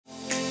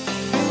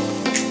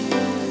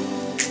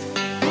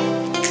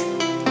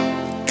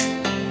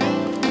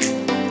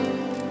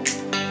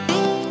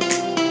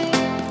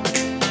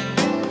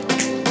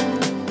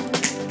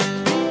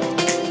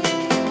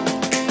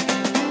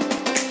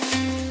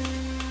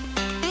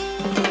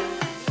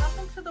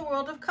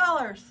world of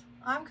colors.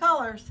 I'm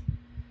Colors.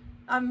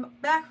 I'm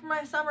back from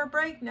my summer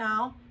break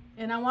now,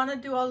 and I want to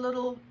do a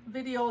little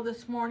video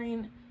this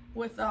morning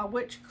with a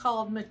witch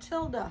called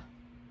Matilda.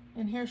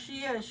 And here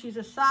she is. She's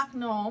a sock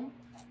gnome,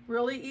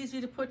 really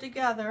easy to put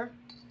together.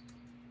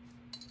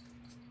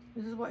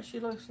 This is what she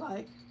looks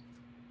like.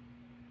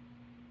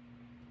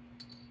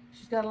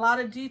 She's got a lot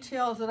of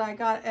details that I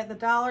got at the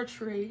Dollar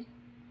Tree,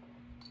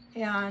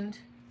 and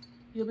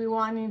you'll be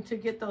wanting to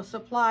get those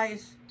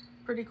supplies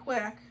pretty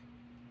quick.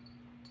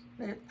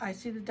 I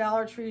see the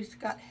Dollar Tree's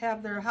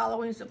have their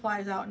Halloween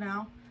supplies out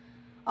now.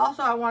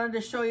 Also, I wanted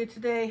to show you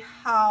today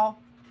how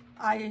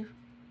I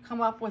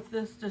come up with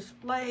this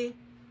display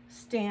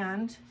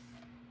stand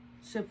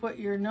to put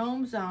your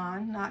gnomes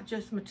on, not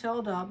just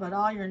Matilda, but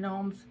all your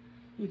gnomes.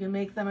 You can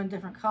make them in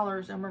different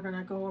colors, and we're going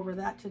to go over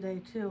that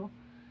today too.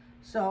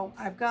 So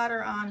I've got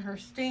her on her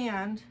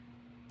stand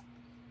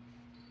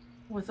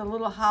with a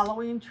little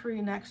Halloween tree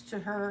next to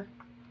her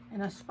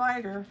and a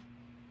spider.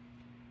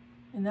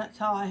 And that's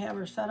how I have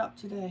her set up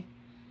today.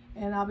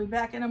 And I'll be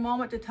back in a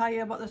moment to tell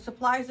you about the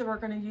supplies that we're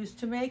going to use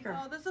to make her.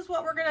 So this is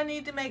what we're going to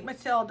need to make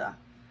Matilda.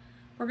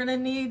 We're going to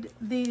need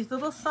these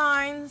little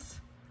signs.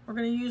 We're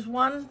going to use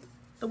one,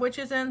 the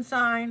Witch's End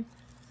sign.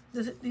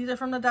 These are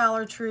from the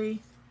Dollar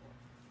Tree.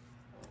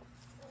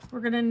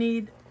 We're going to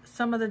need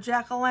some of the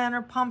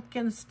jack-o'-lantern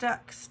pumpkin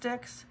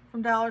sticks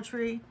from Dollar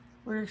Tree.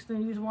 We're just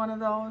going to use one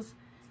of those.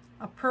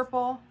 A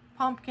purple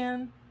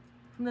pumpkin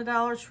from the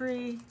Dollar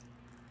Tree.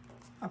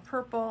 A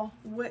purple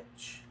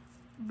witch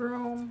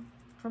broom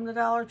from the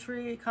Dollar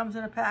Tree. It comes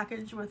in a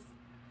package with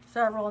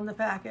several in the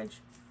package.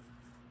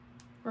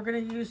 We're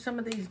going to use some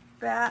of these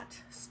bat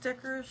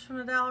stickers from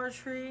the Dollar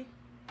Tree.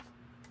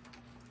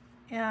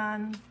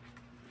 And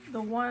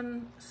the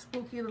one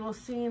spooky little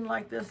scene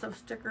like this of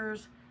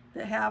stickers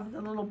that have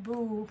the little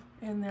boo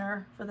in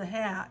there for the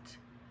hat.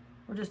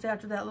 We're just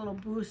after that little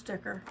boo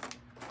sticker.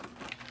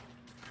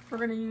 We're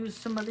going to use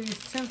some of these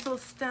tinsel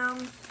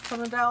stems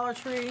from the Dollar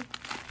Tree.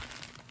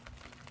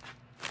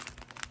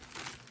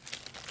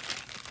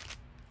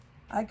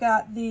 I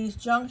got these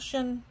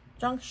juncture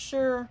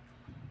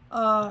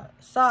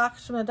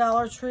socks from the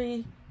Dollar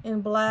Tree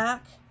in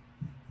black,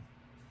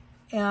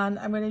 and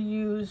I'm going to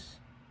use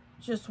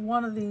just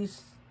one of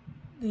these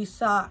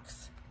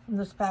socks in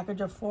this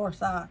package of 4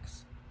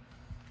 socks.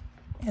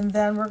 And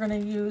then we're going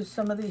to use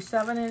some of these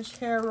 7-inch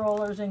hair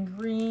rollers in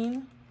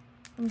green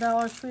from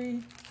Dollar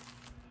Tree.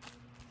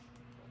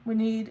 We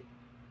need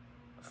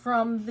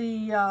from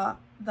the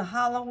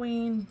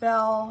Halloween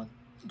bell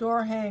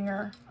door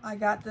hanger. I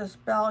got this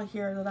bell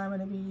here that I'm going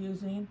to be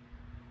using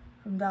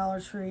from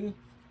Dollar Tree.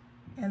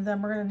 And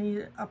then we're going to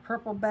need a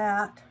purple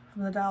bat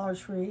from the Dollar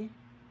Tree.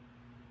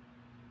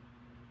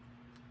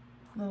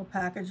 A little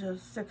package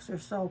of 6 or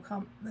so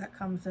that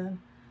comes in.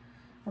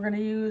 We're going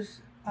to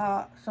use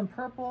some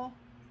purple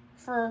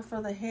fur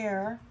for the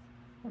hair.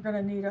 We're going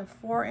to need a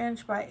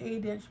 4-inch by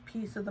 8-inch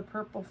piece of the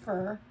purple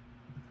fur.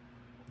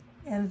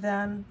 And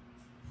then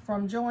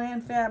from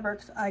Joann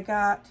Fabrics, I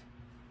got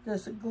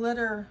this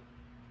glitter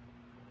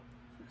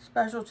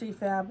specialty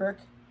fabric,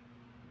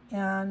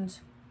 and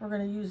we're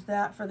going to use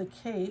that for the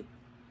cape.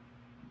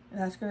 And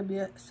that's going to be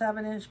a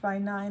 7-inch by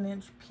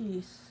 9-inch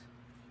piece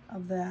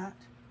of that.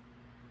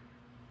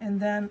 And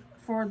then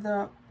for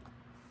the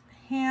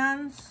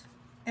hands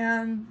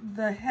and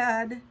the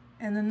head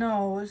and the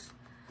nose,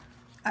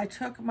 I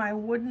took my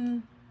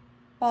wooden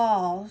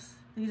balls.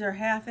 These are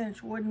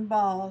 1/2-inch wooden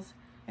balls,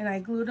 and I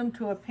glued them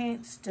to a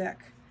paint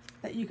stick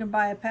that you can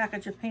buy a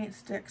package of paint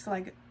sticks,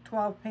 like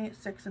 12 paint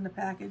sticks in the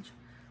package.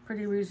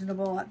 Pretty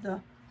reasonable at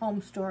the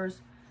home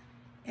stores.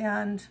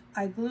 And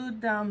I glued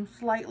them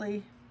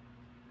slightly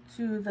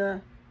to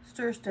the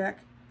stir stick,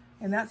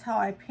 and that's how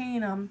I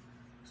paint them,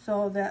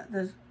 so that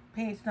the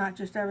paint's not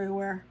just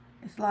everywhere.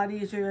 It's a lot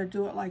easier to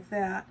do it like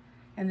that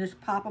and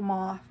just pop them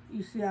off.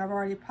 You see, I've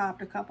already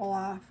popped a couple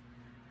off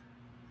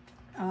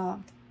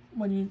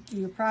when you do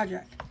your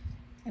project.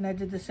 And I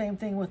did the same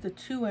thing with the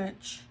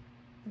 2-inch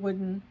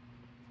wooden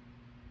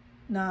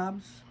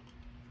knobs,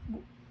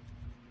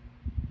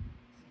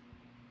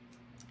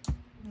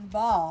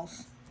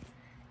 balls.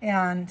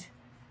 And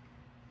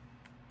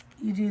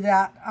you do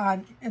that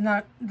on,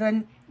 and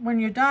then when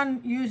you're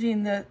done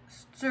using the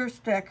stir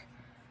stick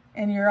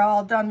and you're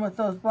all done with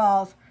those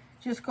balls,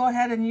 just go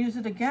ahead and use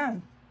it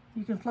again.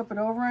 You can flip it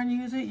over and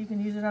use it. You can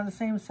use it on the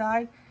same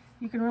side.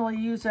 You can really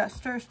use that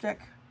stir stick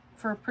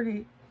for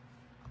a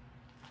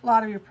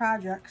lot of your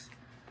projects.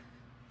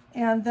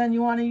 And then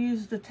you want to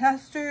use the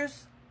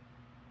testers,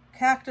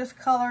 cactus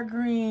color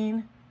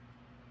green,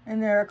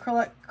 and their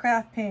acrylic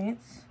craft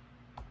paints.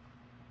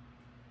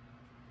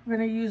 We're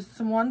going to use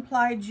some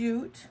 1-ply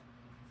jute.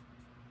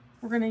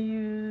 We're going to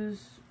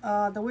use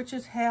the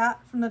witch's hat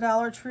from the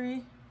Dollar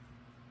Tree,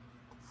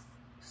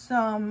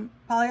 some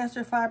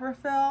polyester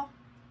fiberfill,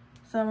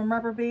 some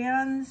rubber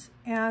bands,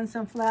 and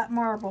some flat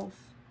marbles.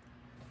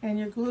 And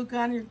your glue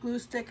gun, your glue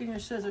stick, and your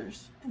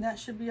scissors. And that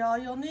should be all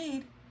you'll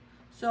need.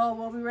 So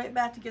we'll be right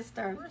back to get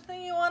started. First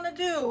thing you want to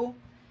do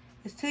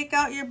is take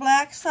out your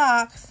black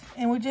socks,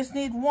 and we just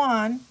need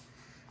one.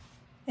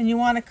 And you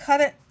want to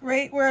cut it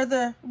right where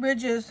the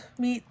ridges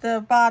meet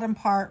the bottom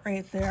part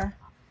right there.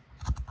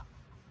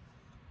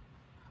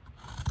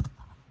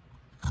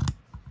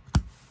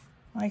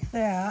 Like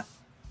that.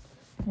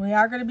 We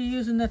are going to be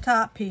using the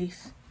top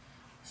piece.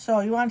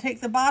 So you want to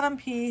take the bottom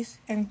piece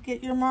and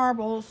get your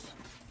marbles.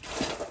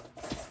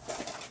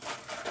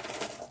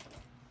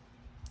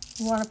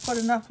 You want to put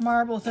enough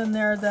marbles in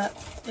there that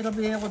it'll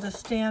be able to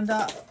stand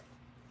up.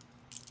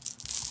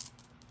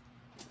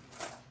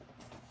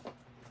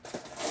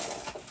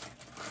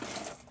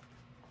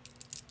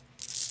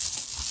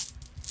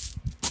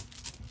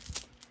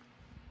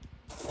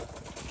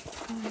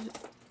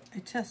 I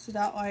tested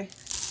out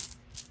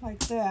like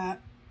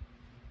that.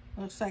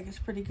 Looks like it's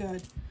pretty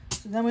good.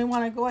 So then we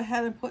want to go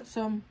ahead and put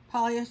some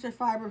polyester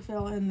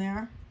fiberfill in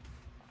there.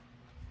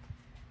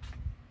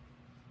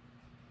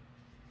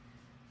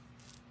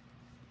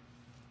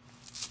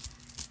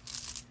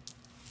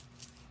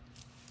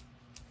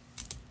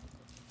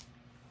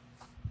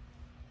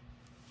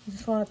 You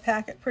just want to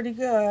pack it pretty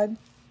good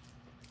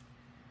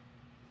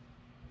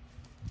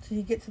till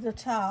you get to the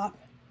top,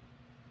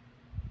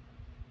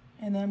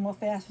 and then we'll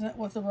fasten it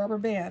with a rubber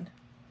band.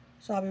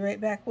 So I'll be right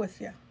back with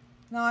you.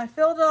 Now I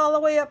filled it all the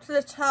way up to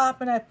the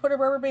top and I put a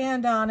rubber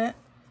band on it.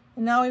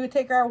 And now we would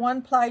take our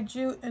 1-ply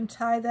jute and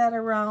tie that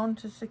around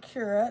to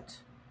secure it.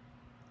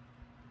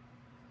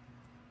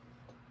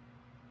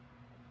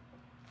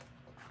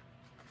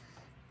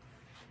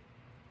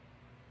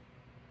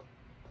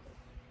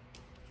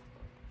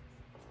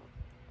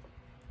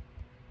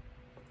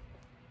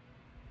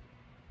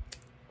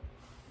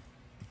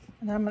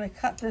 And I'm going to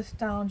cut this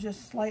down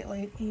just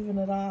slightly, even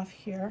it off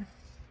here.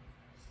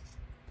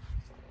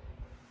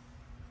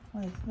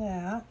 Like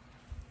that.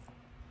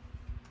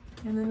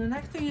 And then the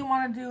next thing you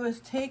want to do is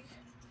take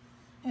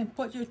and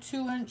put your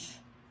 2-inch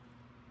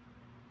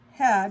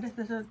head.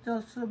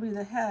 This will be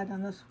the head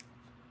on this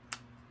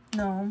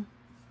gnome.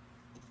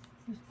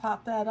 Just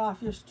pop that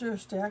off your stir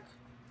stick.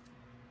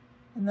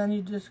 And then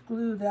you just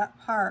glue that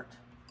part.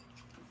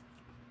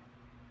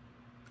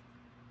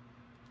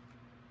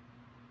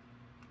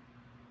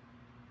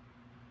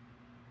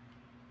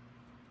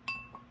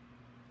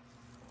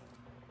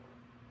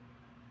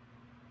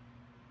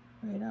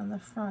 Right on the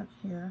front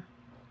here.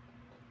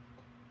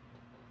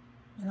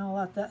 And I'll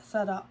let that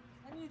set up.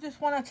 Then you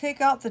just want to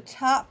take out the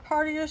top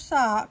part of your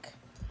sock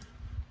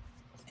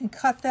and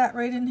cut that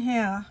right in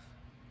half.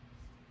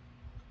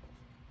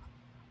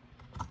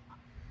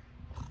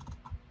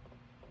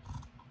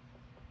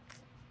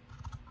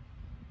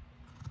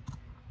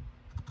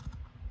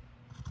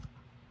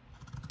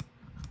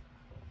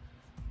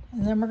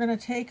 And then we're going to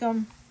take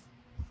them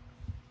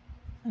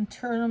and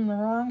turn them the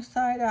wrong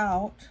side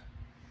out,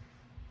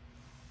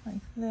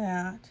 like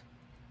that.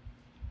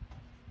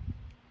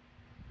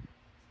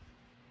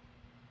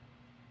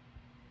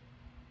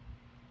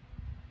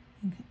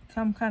 And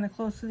come kind of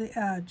close to the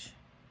edge.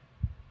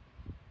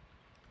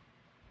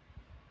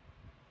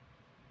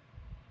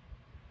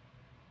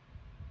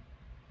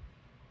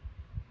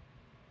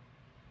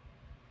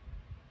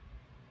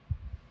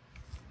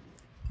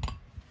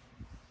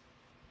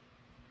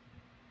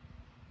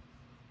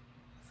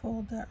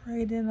 Fold that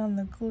right in on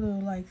the glue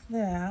like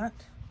that.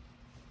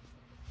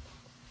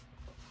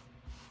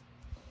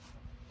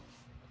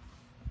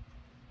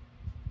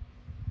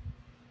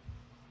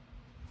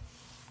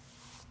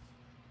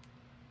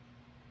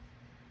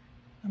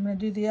 I'm going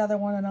to do the other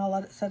one and I'll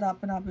let it set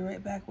up and I'll be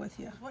right back with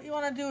you. What you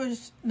want to do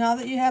is, now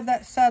that you have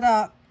that set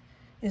up,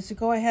 is to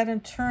go ahead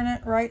and turn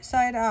it right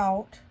side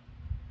out.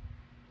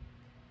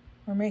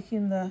 We're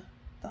making the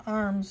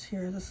arms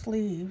here, the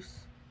sleeves.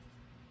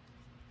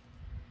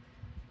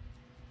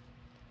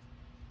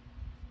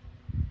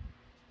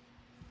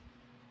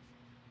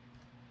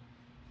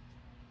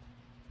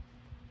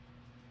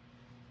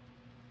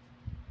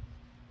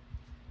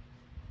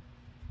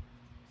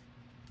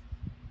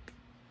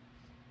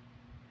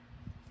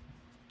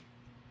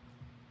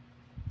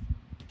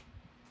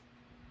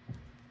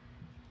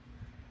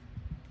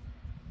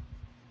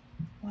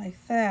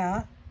 Like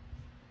that.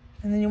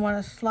 And then you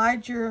want to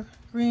slide your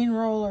green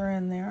roller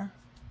in there.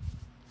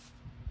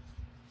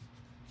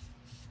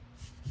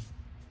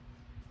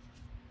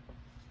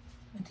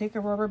 And take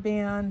a rubber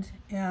band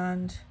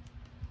and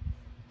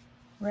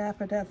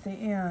wrap it at the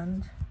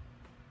end.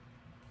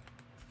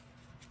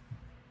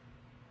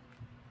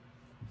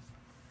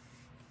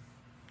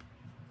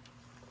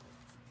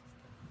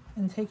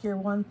 And take your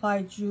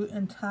 1-ply jute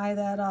and tie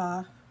that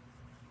off.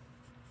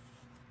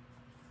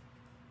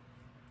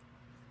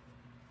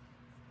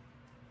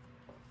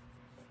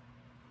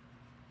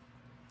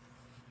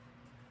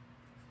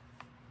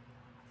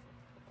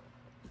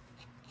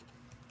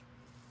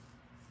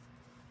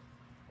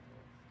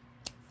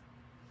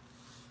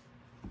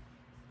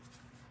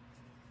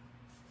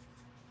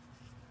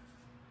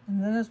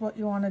 And then what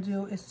you want to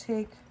do is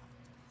take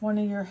one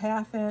of your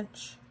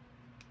 1/2-inch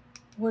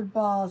wood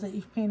balls that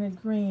you've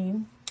painted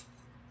green.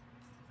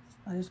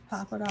 I just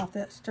pop it off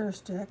that stir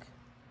stick.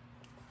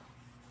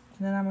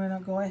 And then I'm going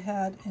to go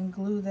ahead and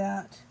glue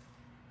that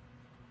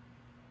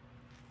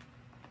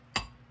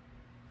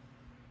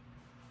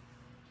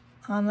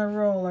on the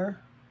roller,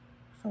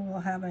 so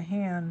we'll have a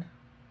hand.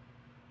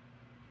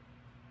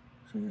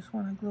 So you just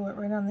want to glue it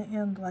right on the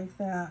end like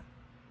that.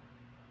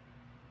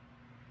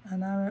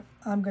 And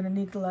I'm going to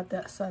need to let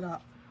that set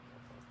up.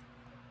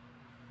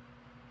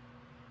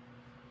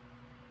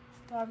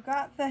 So I've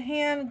got the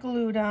hand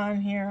glued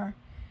on here.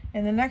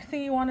 And the next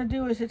thing you want to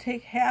do is to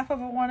take half of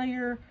one of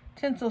your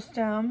tinsel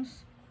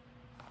stems,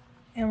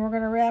 and we're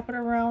going to wrap it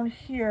around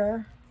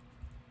here.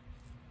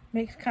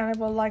 Makes kind of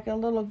like a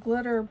little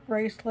glitter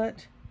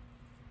bracelet,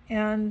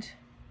 and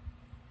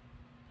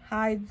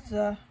hides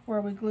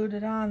where we glued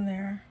it on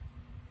there.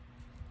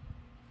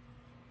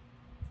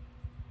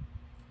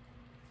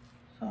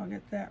 So I'll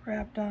get that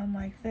wrapped on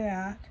like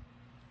that.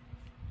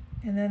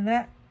 And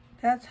then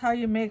that's how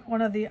you make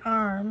one of the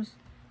arms.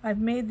 I've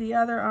made the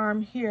other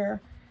arm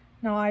here.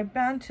 Now I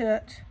bent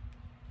it.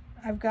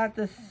 I've got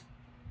this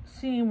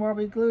seam where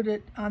we glued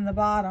it on the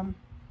bottom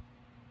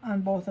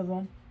on both of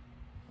them.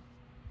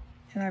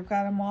 And I've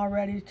got them all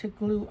ready to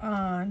glue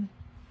on.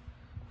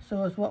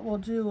 So what we'll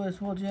do is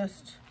we'll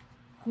just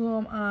glue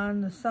them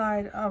on the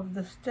side of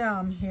the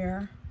stem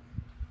here,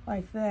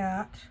 like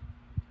that.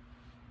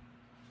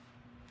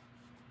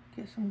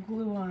 Get some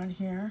glue on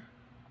here.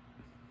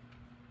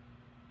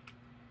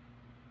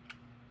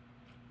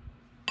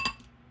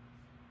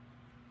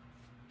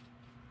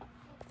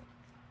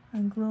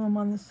 And glue them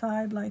on the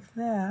side like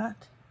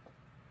that.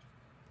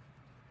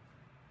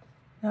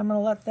 Now I'm going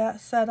to let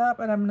that set up,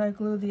 and I'm going to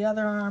glue the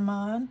other arm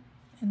on,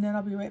 and then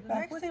I'll be right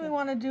back. The next thing we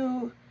want to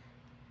do,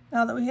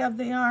 now that we have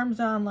the arms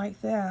on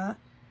like that,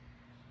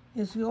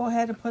 is go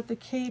ahead and put the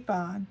cape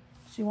on.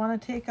 So you want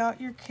to take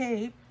out your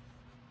cape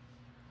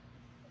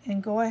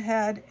and go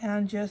ahead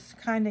and just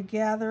kind of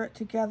gather it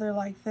together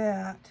like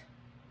that.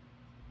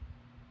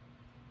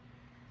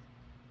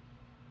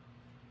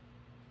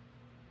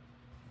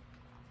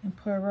 And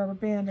put a rubber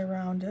band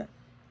around it.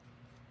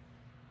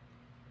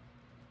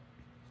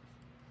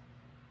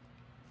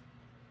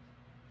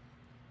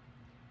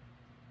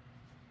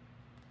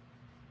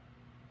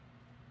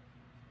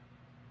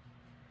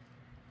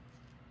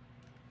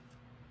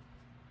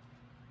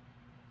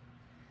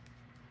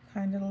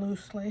 Kind of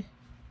loosely.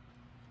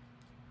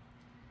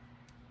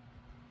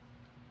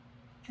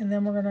 And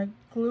then we're going to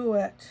glue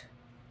it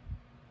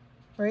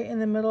right in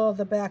the middle of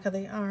the back of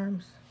the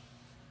arms.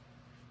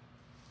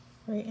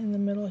 Right in the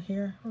middle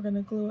here. We're going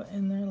to glue it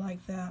in there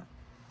like that.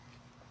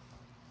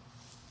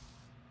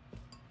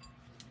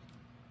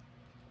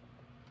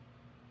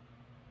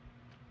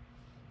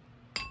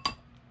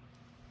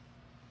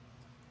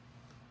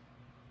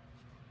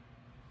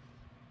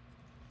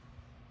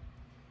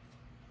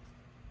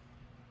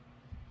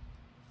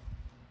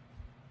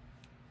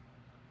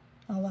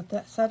 I'll let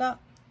that set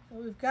up. So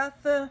we've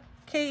got the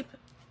cape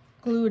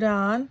glued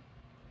on,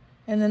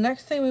 and the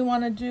next thing we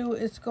want to do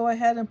is go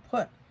ahead and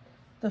put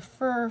the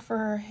fur for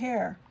her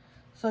hair.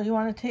 So you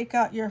want to take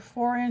out your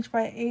 4"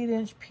 by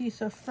 8" piece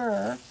of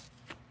fur,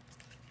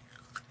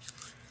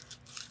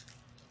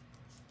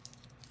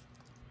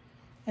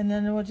 and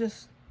then we'll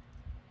just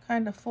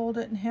kind of fold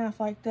it in half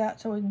like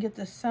that so we can get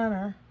the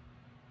center.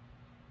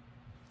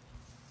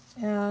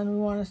 And we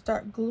want to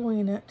start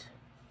gluing it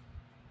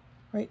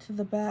right to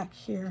the back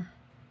here.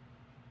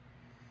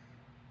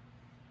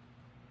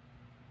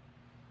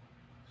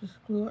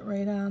 Just glue it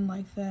right on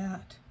like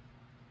that.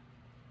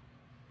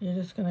 You're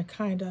just going to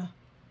kind of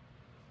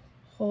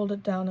hold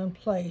it down in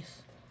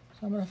place.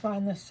 So I'm going to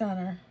find the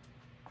center.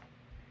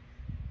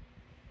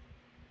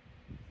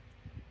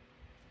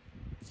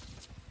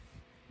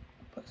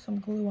 Put some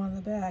glue on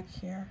the back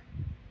here.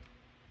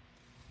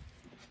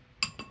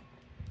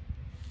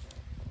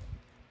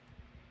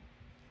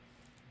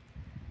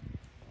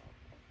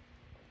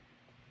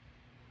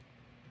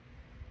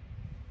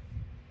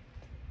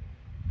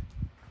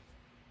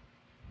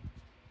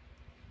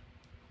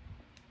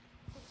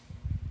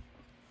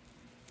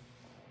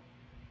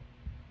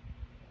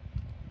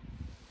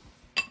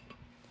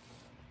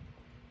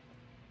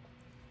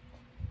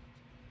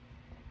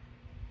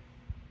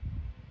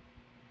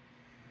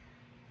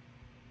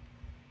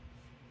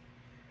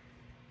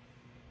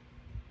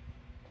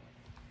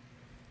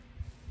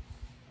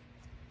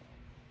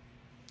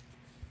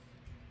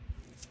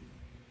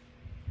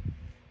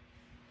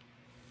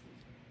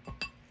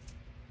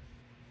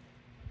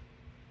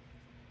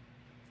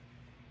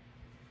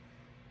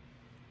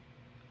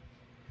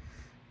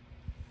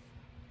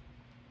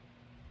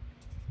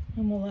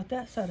 And we'll let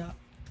that set up.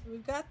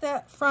 We've got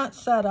that front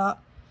set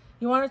up.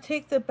 You want to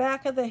take the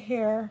back of the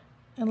hair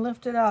and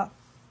lift it up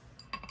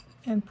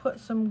and put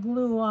some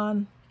glue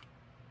on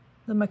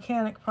the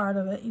mechanic part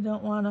of it. You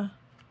don't want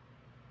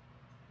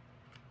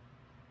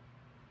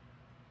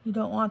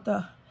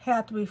the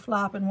hat to be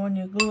flopping when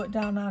you glue it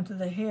down onto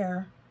the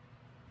hair.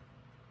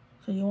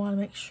 So you want to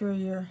make sure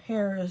your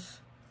hair is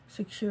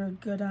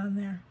secured good on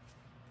there.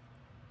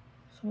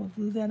 So we'll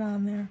glue that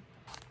on there.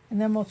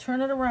 And then we'll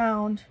turn it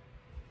around,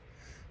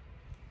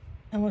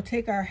 and we'll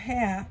take our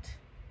hat.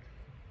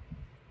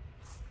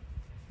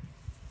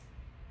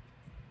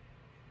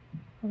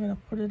 We're going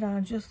to put it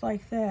on just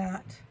like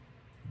that.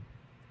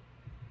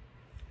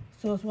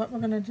 So what we're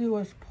going to do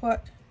is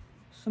put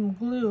some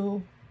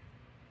glue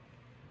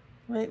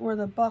right where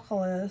the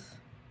buckle is,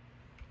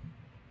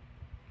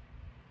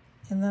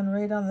 and then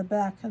right on the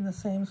back in the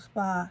same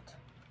spot.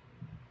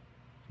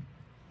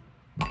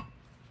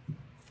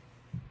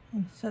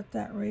 And set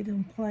that right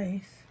in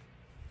place.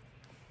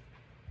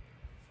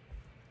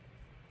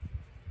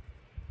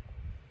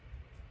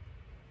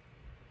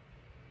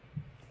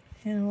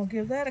 And we'll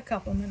give that a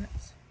couple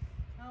minutes.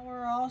 Now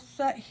we're all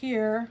set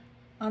here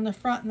on the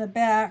front and the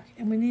back,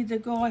 and we need to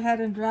go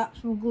ahead and drop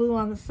some glue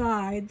on the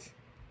sides,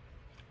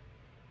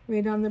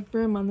 right on the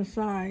brim on the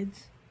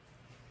sides.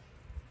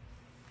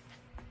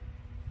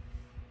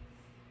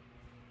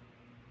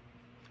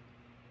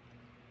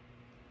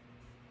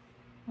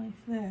 Like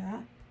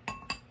that.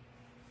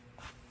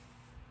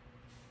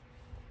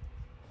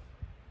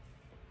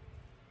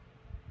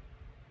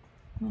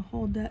 I'll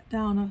hold that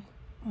down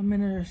a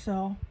minute or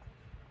so.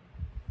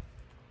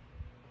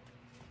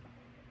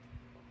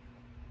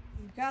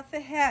 We've got the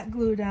hat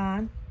glued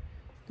on.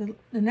 The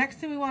next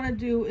thing we want to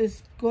do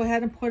is go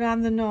ahead and put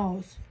on the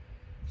nose.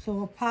 So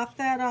we'll pop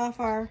that off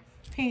our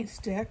paint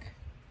stick,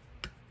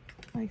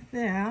 like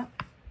that.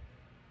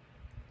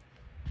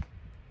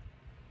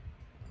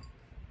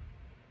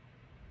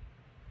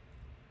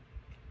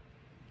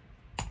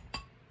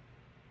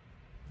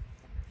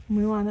 And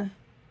we want to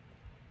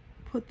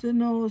put the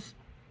nose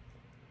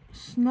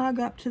snug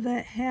up to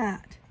that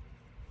hat,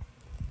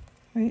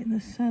 right in the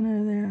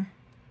center there.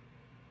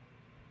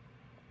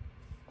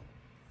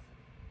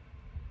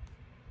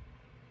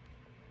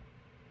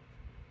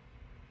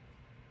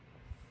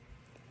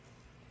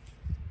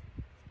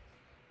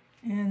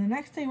 And the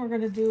next thing we're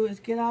going to do is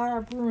get out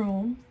our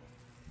broom,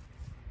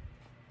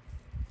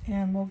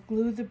 and we'll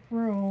glue the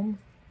broom.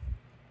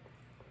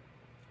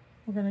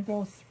 We're going to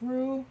go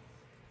through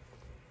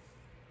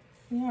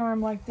the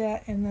arm like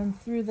that, and then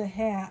through the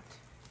hat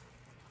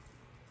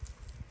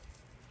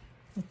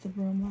with the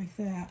broom like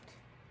that.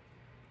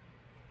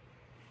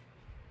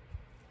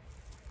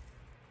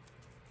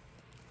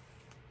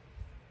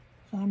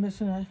 So I'm just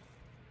going to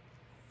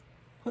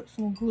put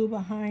some glue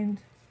behind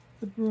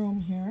the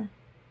broom here.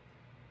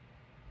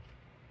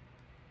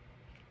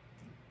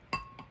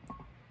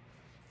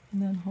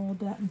 And then hold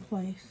that in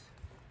place.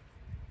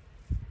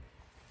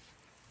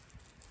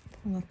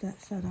 And let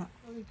that set up.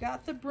 So we've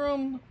got the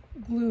broom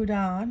glued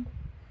on.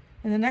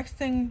 And the next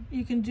thing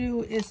you can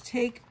do is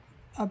take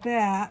a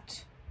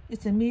bat.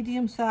 It's a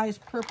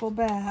medium-sized purple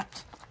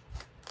bat.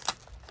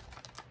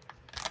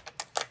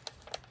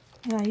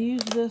 And I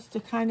use this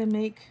to kind of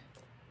make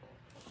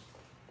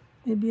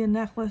maybe a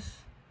necklace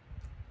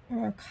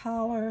or a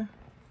collar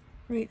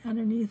right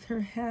underneath her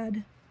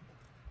head.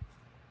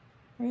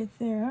 Right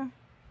there.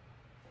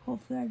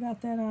 Hopefully I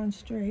got that on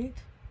straight.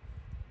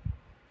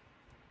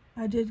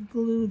 I did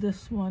glue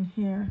this one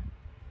here,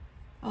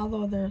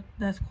 although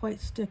that's quite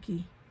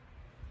sticky.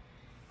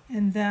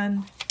 And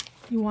then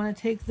you want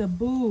to take the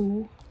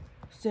boo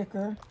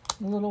sticker,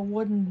 the little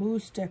wooden boo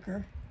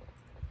sticker,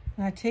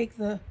 and I take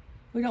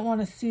we don't want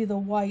to see the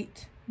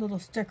white little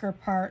sticker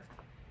part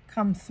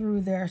come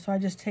through there, so I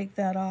just take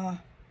that off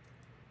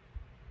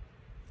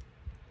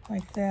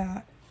like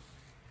that,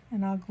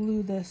 and I'll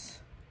glue this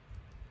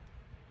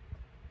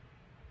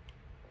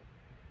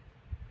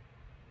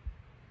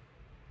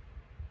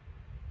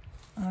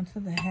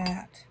onto the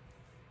hat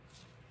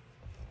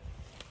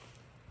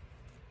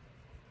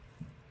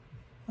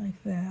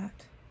like that.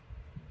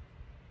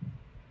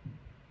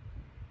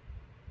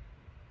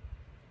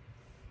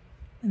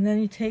 And then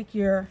you take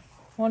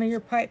one of your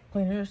pipe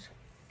cleaners,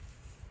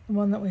 the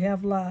one that we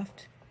have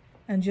left,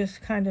 and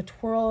just kind of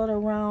twirl it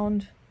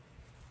around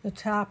the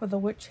top of the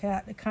witch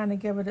hat to kind of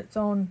give it its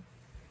own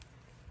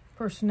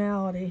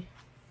personality.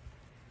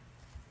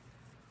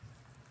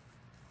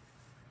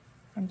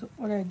 And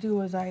what I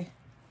do is I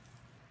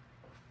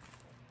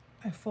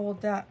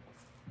fold that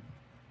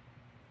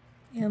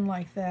in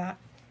like that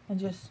and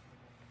just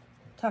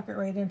tuck it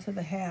right into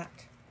the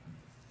hat.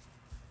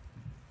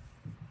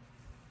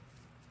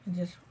 And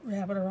just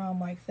wrap it around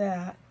like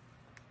that,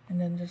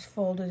 and then just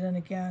fold it in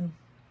again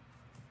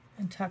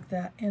and tuck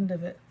that end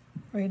of it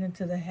right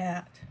into the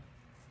hat.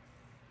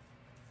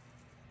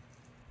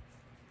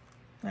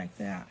 Like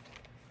that.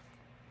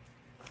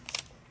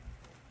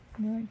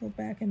 And then I go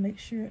back and make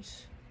sure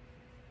it's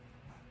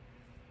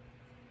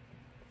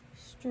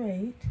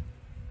straight.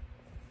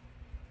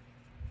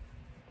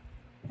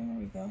 There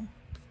we go.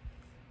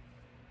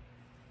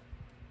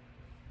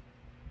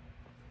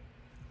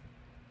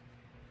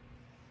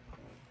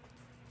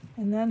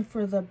 And then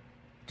for the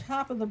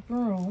top of the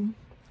broom,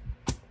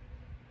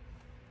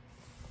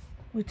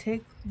 we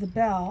take the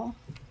bell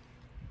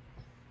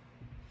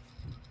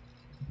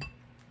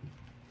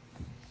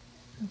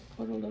and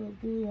put a little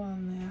glue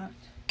on that.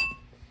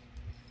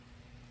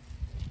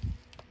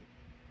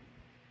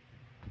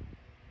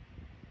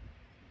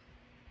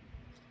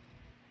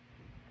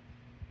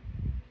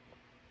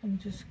 And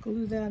just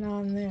glue that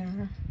on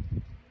there.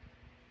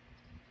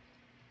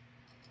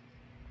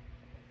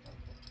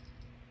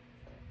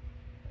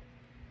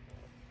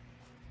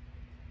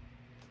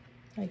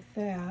 like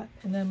that,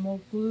 and then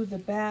we'll glue the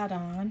bat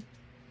on.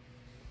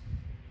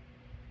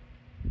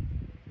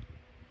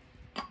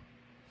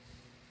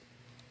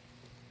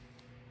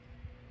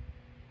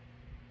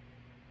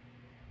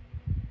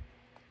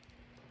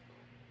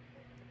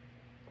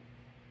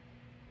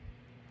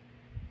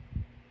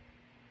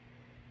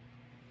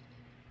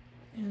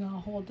 And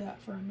I'll hold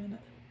that for a minute.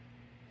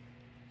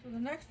 So the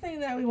next thing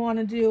that we want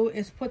to do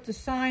is put the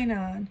sign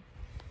on.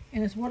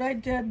 And it's what I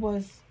did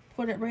was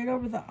put it right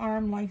over the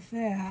arm like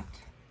that.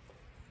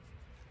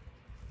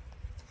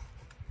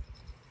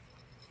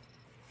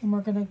 And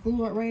we're going to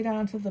glue it right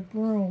onto the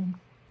broom.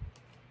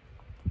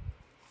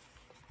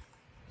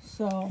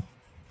 So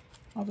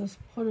I'll just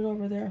put it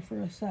over there for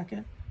a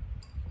second.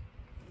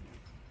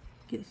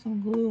 Get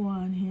some glue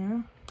on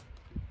here.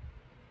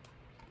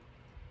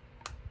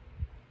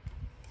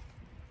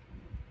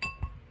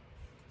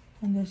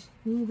 And just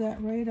glue that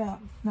right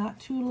up, not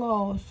too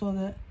low, so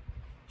that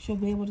she'll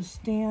be able to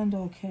stand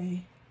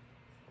okay.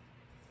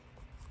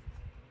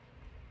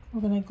 We're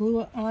going to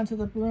glue it onto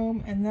the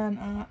broom and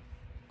then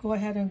go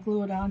ahead and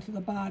glue it onto the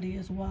body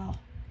as well.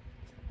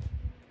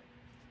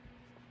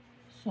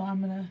 So I'm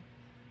going to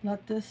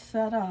let this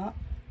set up.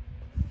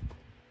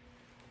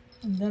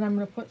 And then I'm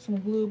going to put some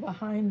glue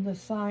behind the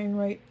sign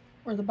right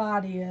where the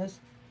body is.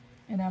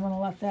 And I'm going to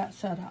let that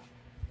set up.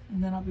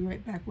 And then I'll be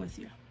right back with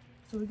you.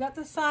 So we got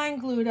the sign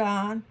glued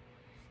on,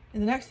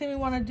 and the next thing we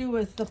want to do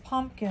is the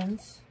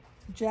pumpkins,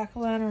 the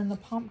jack-o'-lantern and the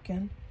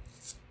pumpkin.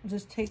 We'll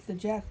just take the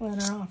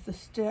jack-o'-lantern off the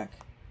stick,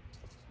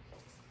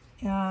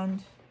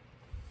 and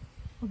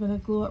we're going to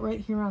glue it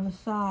right here on the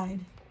side.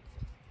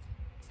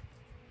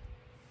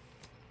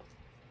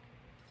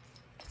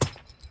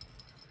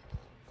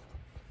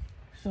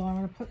 So I'm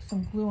going to put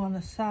some glue on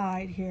the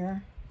side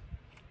here.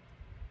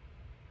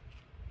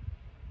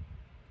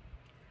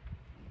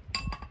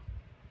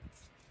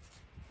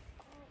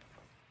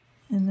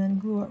 And then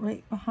glue it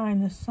right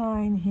behind the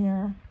sign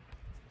here.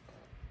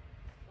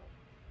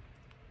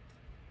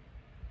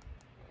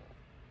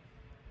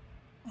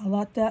 I'll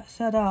let that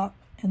set up,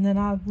 and then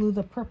I'll glue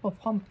the purple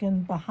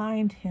pumpkin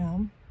behind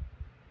him.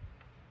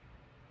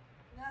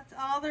 That's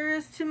all there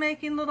is to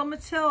making little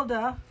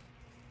Matilda.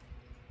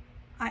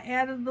 I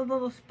added the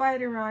little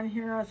spider on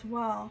here as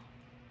well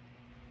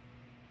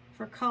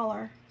for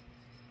color,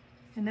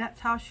 and that's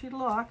how she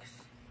looks.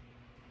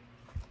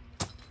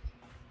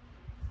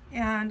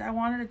 And I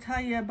wanted to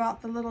tell you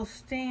about the little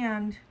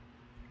stand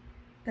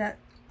that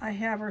I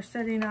have her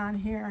sitting on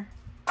here.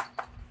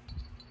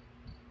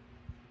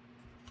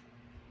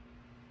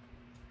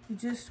 You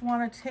just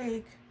want to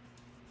take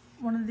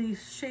one of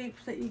these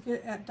shapes that you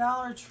get at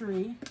Dollar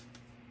Tree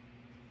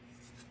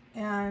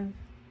and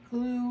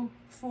glue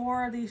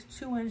 4 of these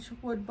 2-inch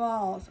wood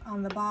balls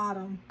on the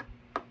bottom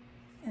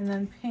and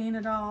then paint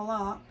it all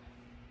up.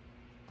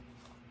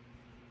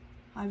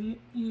 I've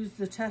used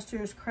the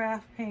Tester's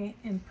Craft paint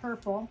in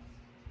purple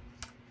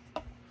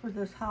for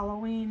this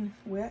Halloween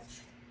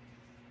witch.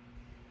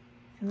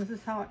 And this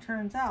is how it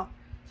turns out.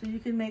 So you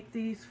can make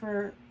these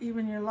for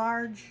even your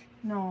large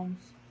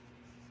gnomes,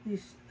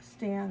 these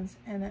stands,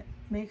 and it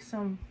makes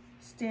them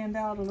stand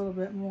out a little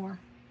bit more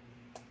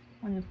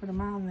when you put them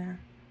on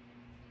there.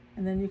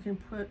 And then you can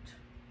put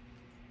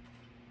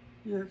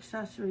your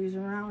accessories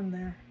around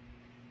there.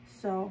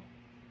 So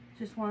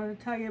just wanted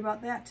to tell you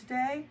about that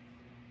today.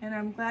 And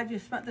I'm glad you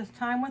spent this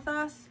time with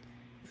us.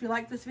 If you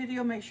like this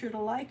video, make sure to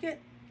like it.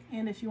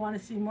 And if you want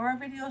to see more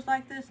videos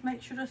like this,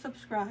 make sure to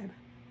subscribe.